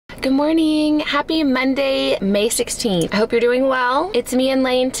Good morning. Happy Monday, May 16th. I hope you're doing well. It's me and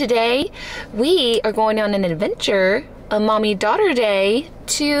Laine today. We are going on an adventure, a mommy-daughter day,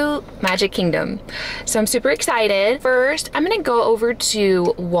 to Magic Kingdom. So I'm super excited. First, I'm gonna go over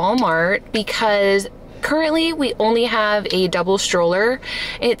to Walmart because currently we only have a double stroller.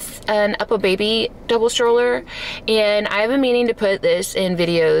 It's an Up a Baby double stroller, and I've been meaning to put this in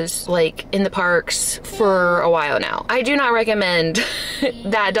videos like in the parks for a while now. I do not recommend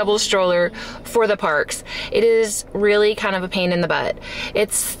that double stroller for the parks. It is really kind of a pain in the butt.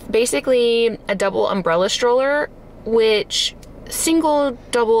 It's basically a double umbrella stroller, which single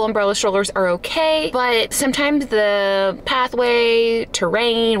double umbrella strollers are okay, but sometimes the pathway,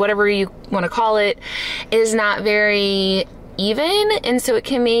 terrain, whatever you want to call it, is not very even, and so it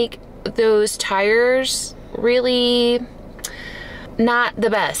can make those tires really not the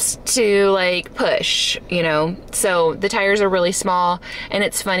best to like push, you know. So the tires are really small, and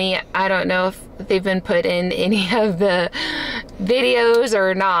it's funny, I don't know if they've been put in any of the videos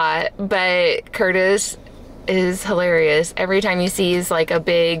or not, but Curtis is hilarious. Every time he sees like a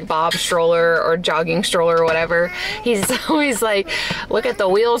big bob stroller or jogging stroller or whatever, he's always like, look at the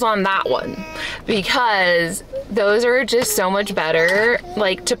wheels on that one, because those are just so much better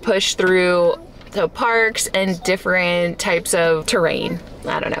like to push through the parks and different types of terrain.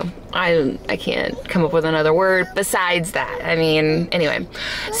 I don't know. I can't come up with another word besides that. I mean, anyway.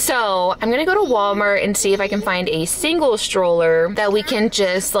 So I'm gonna go to Walmart and see if I can find a single stroller that we can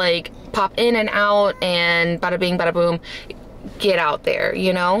just like pop in and out and bada bing, bada boom, get out there,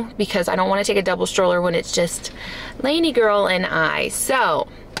 you know? Because I don't want to take a double stroller when it's just Lainey girl and I. So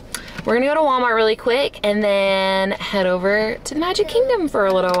we're gonna go to Walmart really quick and then head over to the Magic Kingdom for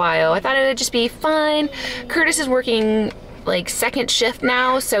a little while. I thought it would just be fun. Curtis is working like second shift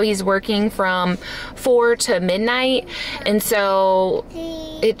now, so he's working from 4 to midnight, and so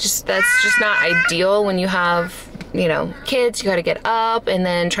that's just not ideal when you have, you know, kids. You got to get up and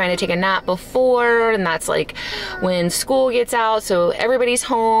then trying to take a nap before, and that's like when school gets out, so everybody's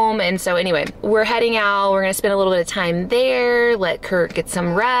home. And so anyway, we're heading out. We're gonna spend a little bit of time there, let Kurt get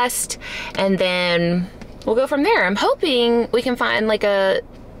some rest, and then we'll go from there. I'm hoping we can find like a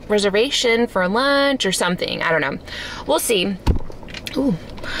reservation for lunch or something. I don't know. We'll see. Ooh.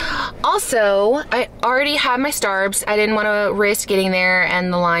 Also, I already have my Starbs. I didn't want to risk getting there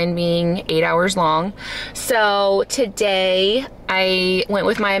and the line being 8 hours long. So today I went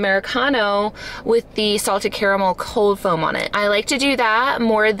with my Americano with the salted caramel cold foam on it. I like to do that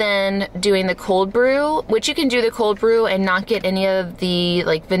more than doing the cold brew, which you can do the cold brew and not get any of the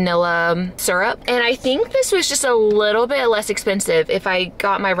like vanilla syrup. And I think this was just a little bit less expensive. If I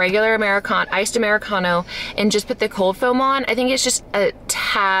got my regular iced Americano and just put the cold foam on, I think it's just a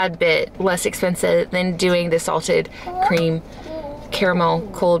tad bit less expensive than doing the salted cream caramel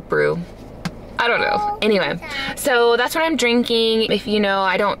cold brew. I don't know. Anyway, so that's what I'm drinking. If you know,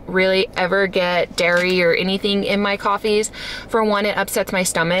 I don't really ever get dairy or anything in my coffees. For one, it upsets my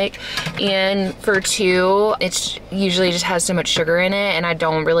stomach, and for two, it's usually just has so much sugar in it, and I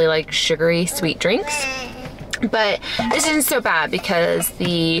don't really like sugary sweet drinks. But this isn't so bad because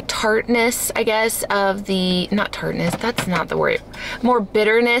the tartness, I guess, of the, not tartness, that's not the word, more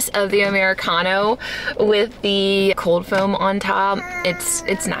bitterness of the Americano with the cold foam on top,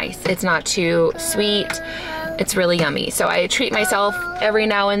 it's nice. It's not too sweet. It's really yummy. So I treat myself every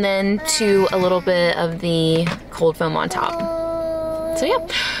now and then to a little bit of the cold foam on top. So yeah,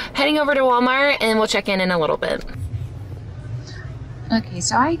 heading over to Walmart and we'll check in a little bit. Okay,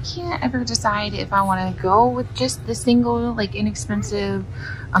 so I can't ever decide if I want to go with just the single, like, inexpensive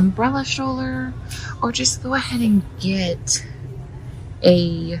umbrella stroller, or just go ahead and get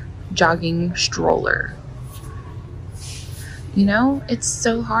a jogging stroller. You know, it's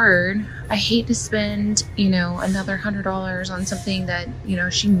so hard. I hate to spend, you know, another $100 on something that, you know,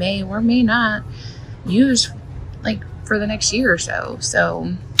 she may or may not use, like, for the next year or so.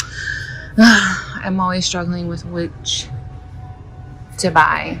 So, I'm always struggling with which to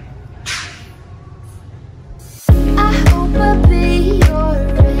buy. I hope I'll be your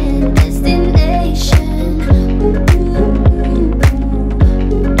destination.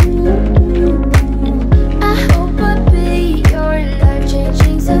 I hope I'll be your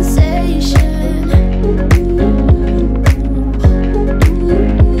life-changing sensation.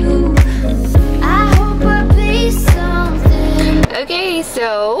 I hope I'll be something. Okay,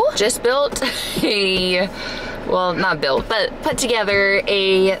 so just built a, well, not built, but put together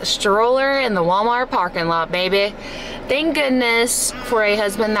a stroller in the Walmart parking lot, baby. Thank goodness for a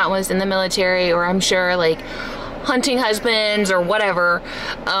husband that was in the military, or I'm sure like hunting husbands or whatever,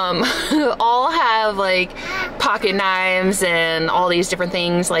 all have like pocket knives and all these different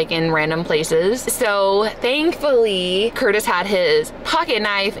things like in random places. So thankfully Curtis had his pocket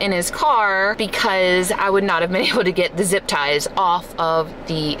knife in his car because I would not have been able to get the zip ties off of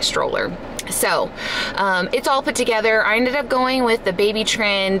the stroller. So it's all put together. I ended up going with the Baby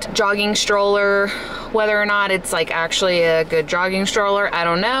Trend jogging stroller. Whether or not it's like actually a good jogging stroller, I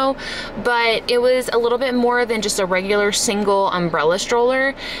don't know, but it was a little bit more than just a regular single umbrella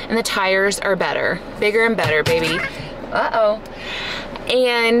stroller, and the tires are better, bigger and better, baby. Uh-oh.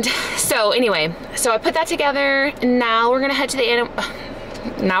 And so anyway, so I put that together. Now we're gonna head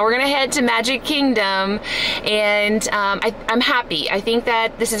to Magic Kingdom, and I'm happy. I think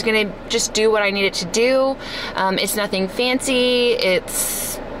that this is gonna just do what I need it to do. It's nothing fancy.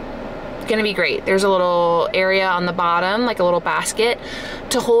 It's gonna be great. There's a little area on the bottom, like a little basket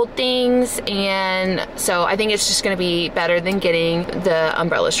to hold things, and so I think it's just gonna be better than getting the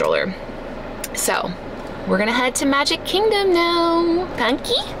umbrella stroller. So we're gonna head to Magic Kingdom now.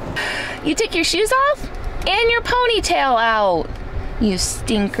 Punky, you took your shoes off and your ponytail out. You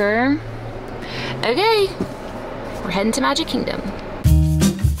stinker. Okay, we're heading to Magic Kingdom.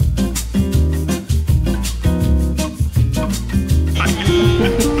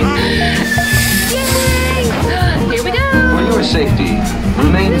 Yay! Here we go! For your safety,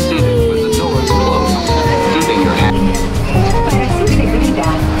 remain seated with the doors closed, keeping your hands. Para su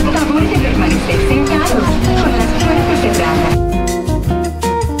seguridad, favor de permanecer sentados con las puertas cerradas.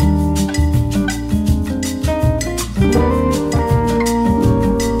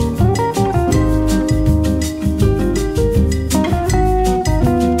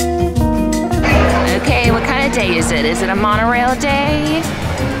 Day is it? Is it a monorail day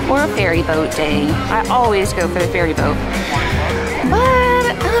or a ferry boat day? I always go for the ferry boat,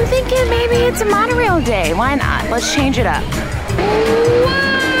 but I'm thinking maybe it's a monorail day. Why not? Let's change it up.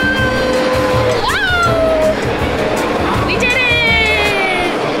 We did it!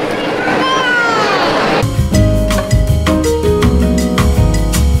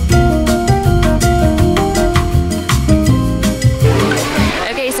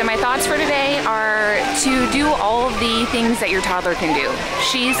 Okay, so my thoughts for today are to do all of the things that your toddler can do.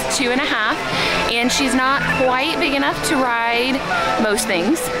 She's 2.5 and she's not quite big enough to ride most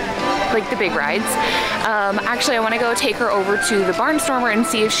things, like the big rides. Actually, I want to go take her over to the Barnstormer and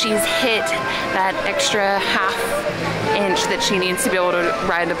see if she's hit that extra half inch that she needs to be able to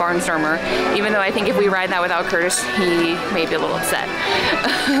ride the Barnstormer, even though I think if we ride that without Curtis, he may be a little upset.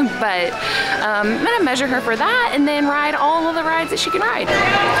 But I'm gonna measure her for that and then ride all of the rides that she can ride.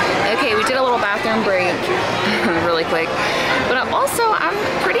 Okay, we did a little bathroom break really quick, but also I'm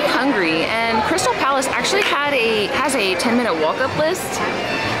pretty hungry, and Crystal Palace actually has a 10-minute walk-up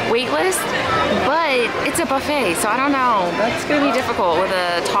wait list, but it's a buffet, so I don't know. That's gonna be difficult with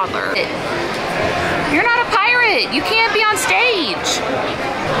a toddler. You're not a pirate. You can't be on stage.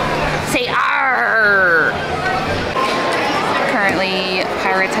 Say "arr." Currently,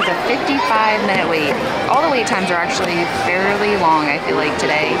 Pirates has a 55-minute wait. All the wait times are actually fairly long, I feel like,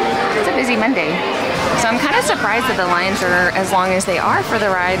 today. It's a busy Monday. So I'm kind of surprised that the lines are as long as they are for the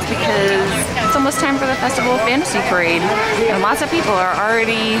rides, because it's almost time for the Festival of Fantasy Parade. And lots of people are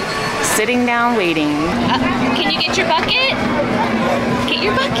already sitting down waiting. Can you get your bucket? Get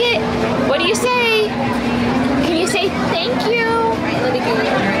your bucket. What do you say? Can you say thank you? All right, let me go.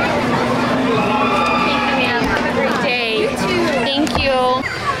 Have a great day. You too. Thank you.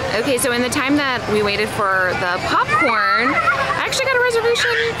 Okay, so in the time that we waited for the popcorn, I actually got a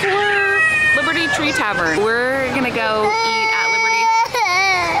reservation for Liberty Tree Tavern. We're gonna go eat at Liberty.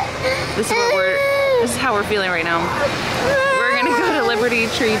 This is how we're feeling right now. We're gonna go to Liberty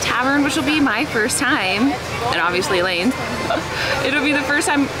Tree Tavern, which will be my first time, and obviously Laine's. It'll be the first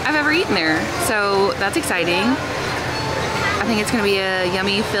time I've ever eaten there, so that's exciting. I think it's gonna be a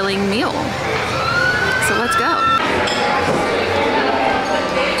yummy, filling meal. So let's go.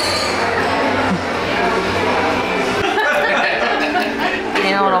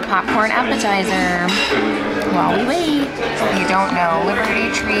 Getting a little popcorn appetizer while we wait. If you don't know,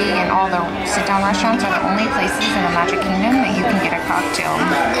 Liberty Tree and all the sit-down restaurants are the only places in the Magic Kingdom that you can get a cocktail.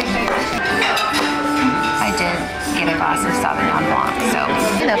 I did get a glass of Sauvignon Blanc. So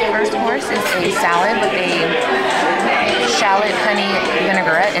the first course is a salad with a shallot honey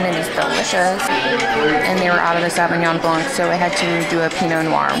vinaigrette, and it is delicious. And they were out of the Sauvignon Blanc, so I had to do a Pinot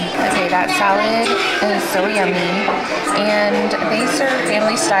Noir. Okay, that salad is so yummy, and they serve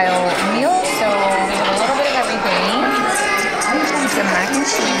family-style meals, so we have a little bit of everything. Some mac and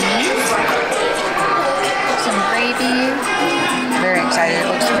cheese, some gravy. Very excited. It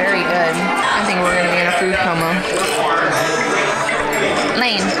looks very good. I think we're gonna be in a food coma.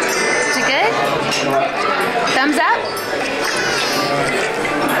 Laine, is it good? Thumbs up?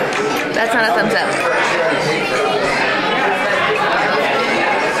 That's not a thumbs up.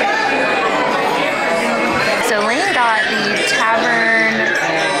 So Laine got the Tavern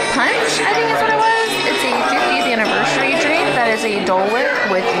Punch, I think is what it was. It's a 50th anniversary drink that is a Dole Whip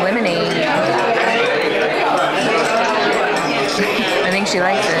with lemonade. I think she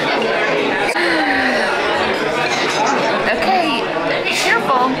likes it. Okay,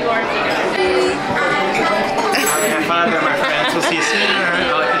 careful. Have fun out there, my friends. We'll see you soon.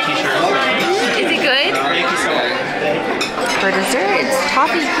 I like the t-shirt. Is it good? Thank you so much. For dessert, it's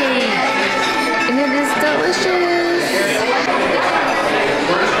toffee cake. And it is delicious.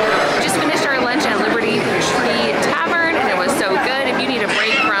 Just finished our lunch at Liberty Tree Tavern, and it was so good. If you need a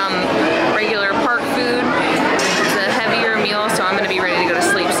break from regular park food, it's a heavier meal, so I'm going to be ready to go to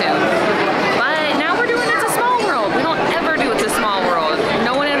sleep soon. But now we're doing It's a Small World. We don't ever do It's a Small World.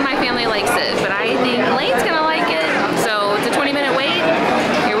 No one in my family likes it, but I think Laine's going to like it. So it's a 20-minute wait.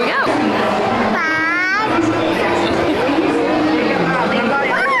 Here we go.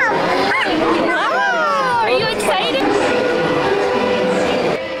 Are you excited?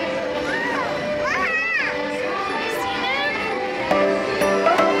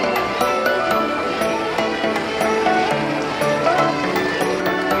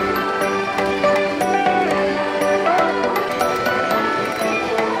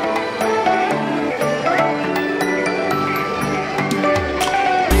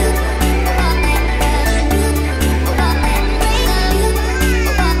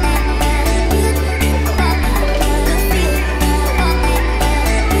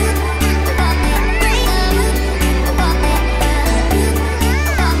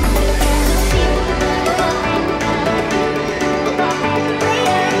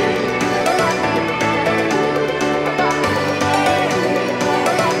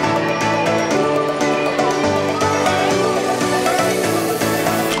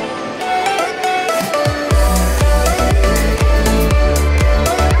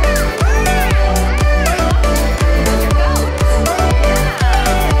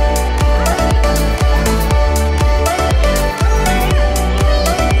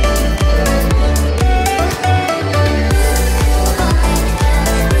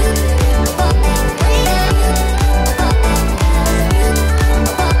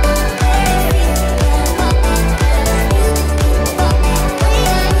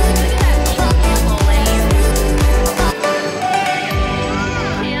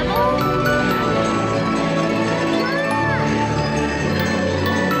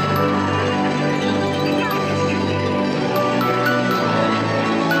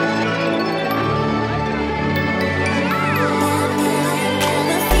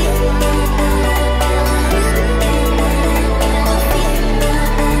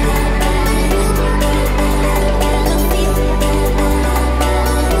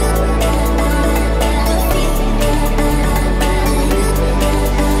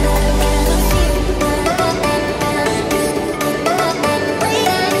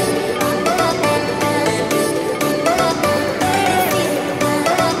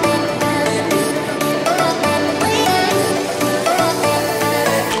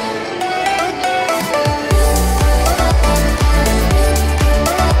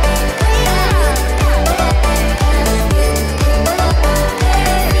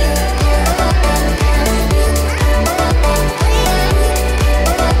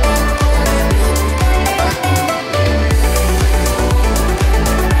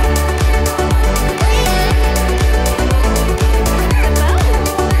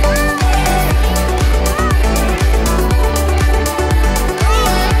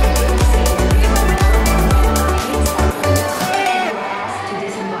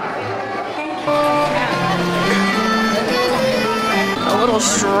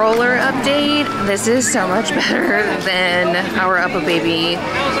 Stroller update. This is so much better than our Up-A-Baby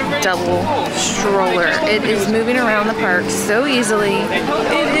double stroller. It is moving around the park so easily.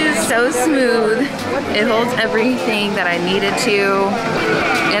 It is so smooth. It holds everything that I needed to,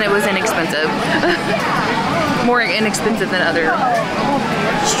 and it was inexpensive. More inexpensive than other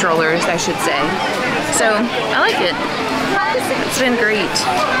strollers, I should say. So I like it. It's been great.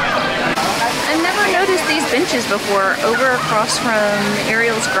 I've never noticed these benches before over across from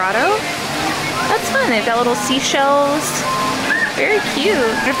Ariel's Grotto. That's fun. They've got little seashells. Very cute.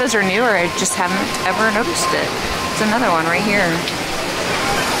 I wonder if those are newer. I just haven't ever noticed it. There's another one right here.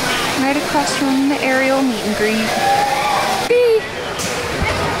 Right across from the Ariel meet and greet. Whee!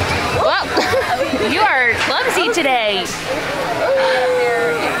 Whoa! You are clumsy today.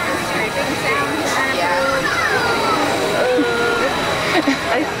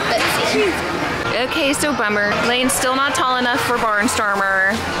 Okay, so bummer. Laine's still not tall enough for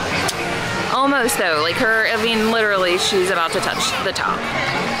Barnstormer. Almost though, like her, I mean literally she's about to touch the top,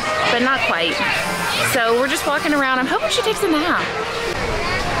 but not quite. So we're just walking around. I'm hoping she takes a nap.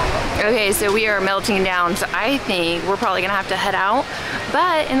 Okay, so we are melting down, so I think we're probably gonna have to head out.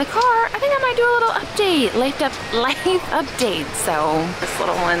 But in the car, I think I might do a little update, life update. So this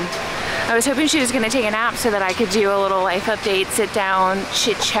little one, I was hoping she was gonna take a nap so that I could do a little life update, sit down,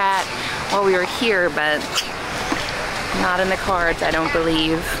 chit chat while we were here, but not in the cards, I don't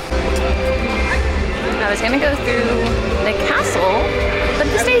believe. I was gonna go through the castle, but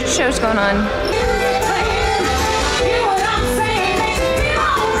the stage show's going on.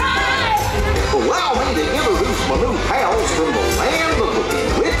 Allow me to introduce my new pals from the land of the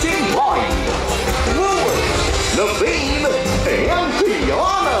bewitching blind. Lewis, Naveen, and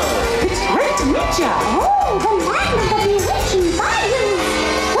Tiana. It's great to meet ya. Oh, the land of the bewitching bayou.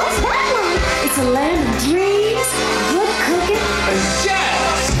 What's that like? It's a land of dreams, good cooking. And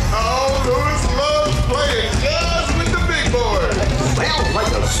jazz. Oh, Lewis loves playing jazz with the big boys. Sounds like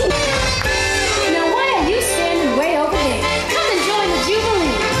a soup. Now why are you standing way over there? Come and join the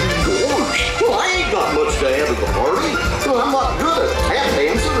Jubilee. Gosh, well, I ain't got much to add to the party. Well, I'm not good at tap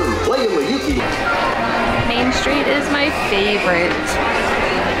dancing or playing the ukulele. Main Street is my favorite.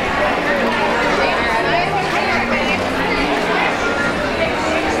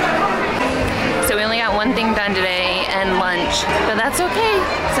 So we only got one thing done today and lunch, but that's okay.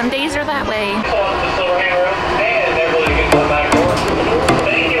 Some days are that way.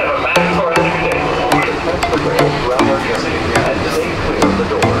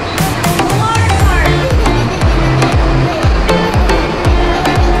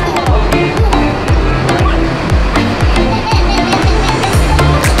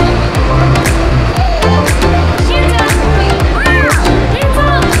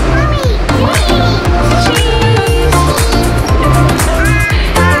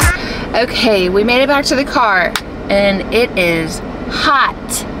 Okay, we made it back to the car and it is hot.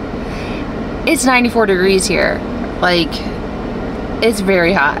 It's 94 degrees here. Like, it's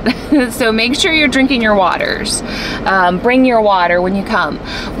very hot. So make sure you're drinking your waters. Bring your water when you come,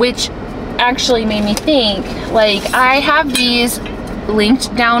 which actually made me think, like, I have these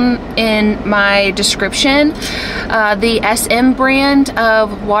linked down in my description. The SM brand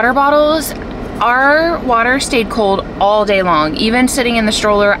of water bottles. Our water stayed cold all day long, even sitting in the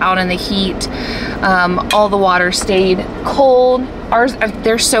stroller out in the heat. All the water stayed cold. Ours,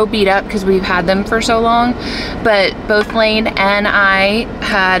 they're so beat up because we've had them for so long, but both Laine and I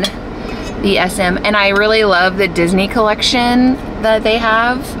had the SM, and I really love the Disney collection that they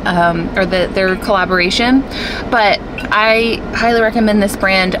have, or their collaboration, but I highly recommend this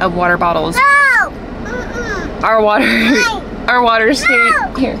brand of water bottles. Our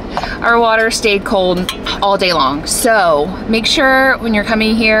water stayed cold all day long. So make sure when you're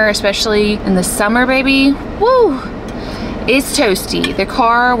coming here, especially in the summer, baby, woo, it's toasty. The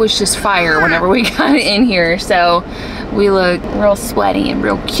car was just fire whenever we got in here. So we look real sweaty and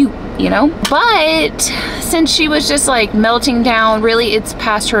real cute, you know? But since she was just like melting down, really it's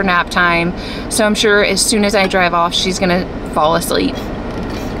past her nap time. So I'm sure as soon as I drive off, she's gonna fall asleep.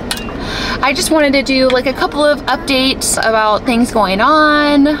 I just wanted to do like a couple of updates about things going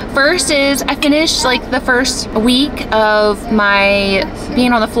on. First is I finished like the first week of my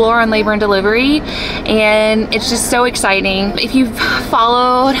being on the floor on labor and delivery, and it's just so exciting. If you've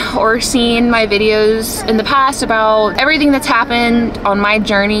followed or seen my videos in the past about everything that's happened on my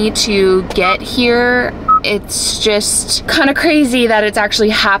journey to get here, it's just kind of crazy that it's actually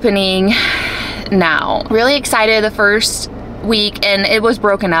happening now. Really excited the first week, and it was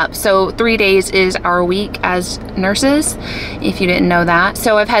broken up, so 3 days is our week as nurses, if you didn't know that.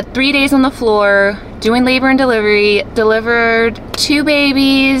 So I've had 3 days on the floor doing labor and delivery, delivered 2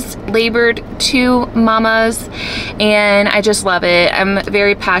 babies, labored 2 mamas, and I just love it. I'm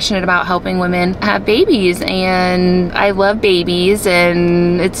very passionate about helping women have babies, and I love babies,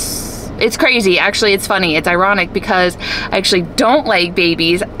 and it's crazy. Actually, it's funny. It's ironic because I actually don't like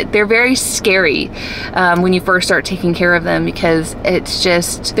babies. They're very scary when you first start taking care of them, because it's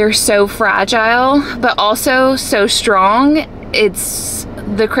just, they're so fragile, but also so strong. It's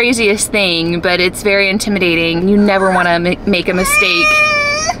the craziest thing, but it's very intimidating. You never want to make a mistake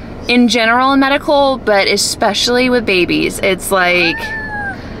in general in medical, but especially with babies. It's like,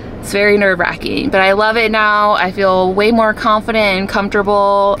 it's very nerve-wracking, but I love it now. I feel way more confident and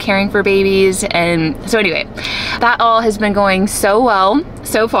comfortable caring for babies. And so anyway, that all has been going so well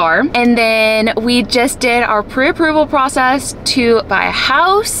so far. And then we just did our pre-approval process to buy a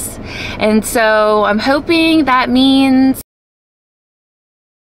house. And so I'm hoping that means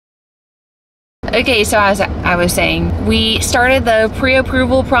Okay, so as I was saying, we started the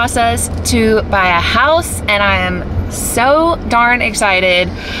pre-approval process to buy a house, and I am so darn excited.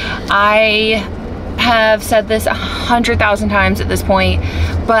 I have said this 100,000 times at this point,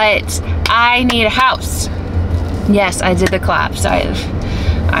 but I need a house. Yes, I did the claps. I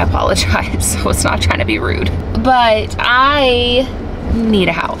apologize. I was not trying to be rude, but I need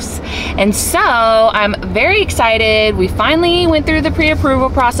a house. And so I'm very excited. We finally went through the pre-approval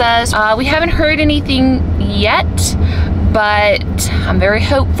process. We haven't heard anything yet, but I'm very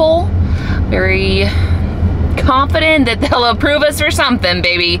hopeful, very confident that they'll approve us for something,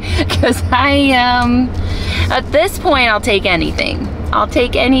 baby. Because at this point, I'll take anything. I'll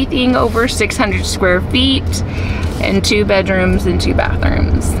take anything over 600 square feet and 2 bedrooms and 2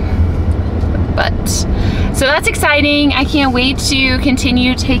 bathrooms. But so that's exciting. I can't wait to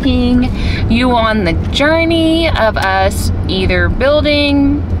continue taking you on the journey of us either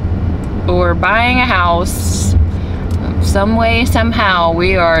building or buying a house. Some way, somehow,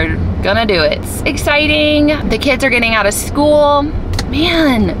 we are gonna do it. It's exciting. The kids are getting out of school.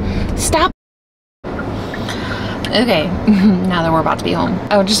 Man, stop. Okay, now that we're about to be home,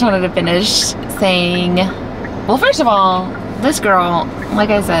 I just wanted to finish saying, well, first of all, this girl,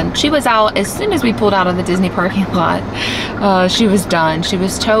 like I said, she was out as soon as we pulled out of the Disney parking lot. She was done. She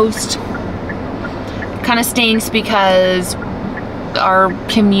was toast. Kind of stinks because our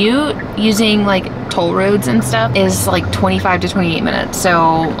commute using like toll roads and stuff is like 25 to 28 minutes. So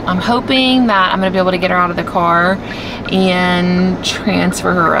I'm hoping that I'm gonna be able to get her out of the car and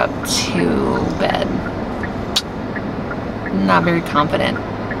transfer her up to bed. Not very confident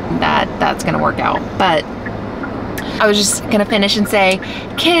that that's gonna work out, but I was just gonna finish and say,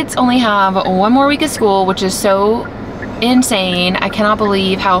 kids only have 1 more week of school, which is so insane. I cannot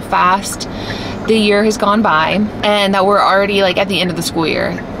believe how fast the year has gone by and that we're already like at the end of the school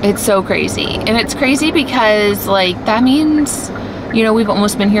year. It's so crazy. And it's crazy because like that means, you know, we've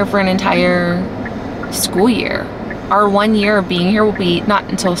almost been here for an entire school year. Our 1 year of being here will be not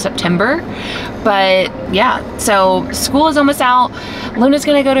until September, but yeah, so school is almost out. Luna's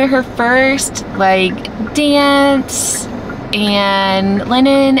gonna go to her first like dance, and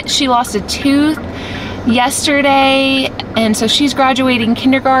Lennon, she lost a tooth yesterday, and so she's graduating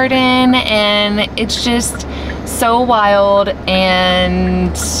kindergarten, and it's just so wild,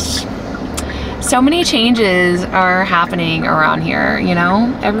 and so many changes are happening around here, you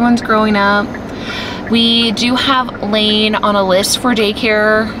know? Everyone's growing up. We do have Laine on a list for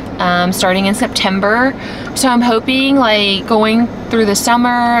daycare starting in September. So I'm hoping like going through the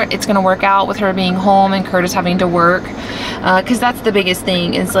summer, it's gonna work out with her being home and Curtis having to work. Cause that's the biggest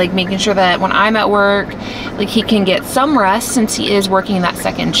thing, is like making sure that when I'm at work, like he can get some rest since he is working that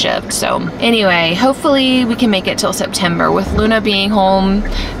second shift. So anyway, hopefully we can make it till September. With Luna being home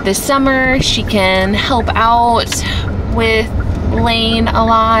this summer, she can help out with Laine a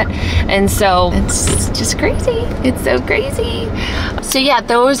lot, and so it's just crazy. It's so crazy. So yeah,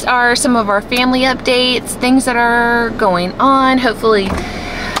 those are some of our family updates, things that are going on. Hopefully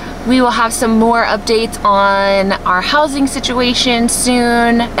we will have some more updates on our housing situation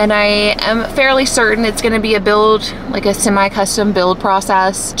soon, and I am fairly certain it's going to be a build, like a semi-custom build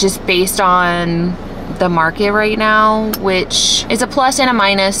process, just based on the market right now, which is a plus and a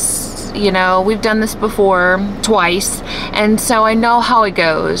minus. You know, we've done this before twice, and so I know how it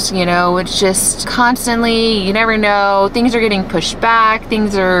goes. You know, it's just constantly, you never know, things are getting pushed back,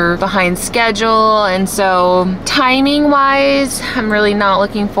 things are behind schedule, and so timing wise, I'm really not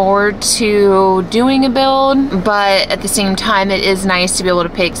looking forward to doing a build, but at the same time, it is nice to be able to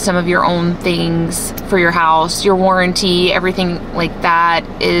pick some of your own things for your house. Your warranty, everything like that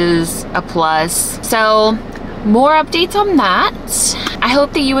is a plus. So more updates on that. I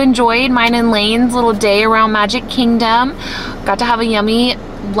hope that you enjoyed mine and Laine's little day around Magic Kingdom. Got to have a yummy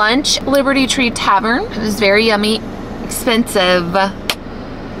lunch, Liberty Tree Tavern. It was very yummy, expensive.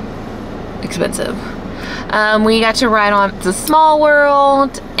 We got to ride on the Small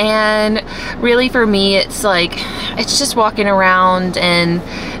World, and really for me, it's like, it's just walking around, and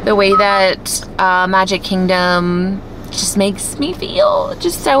the way that Magic Kingdom just makes me feel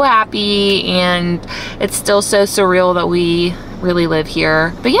just so happy, and it's still so surreal that we really live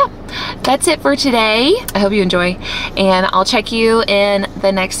here. But yeah, that's it for today. I hope you enjoy, and I'll check you in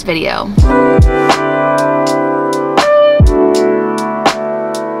the next video.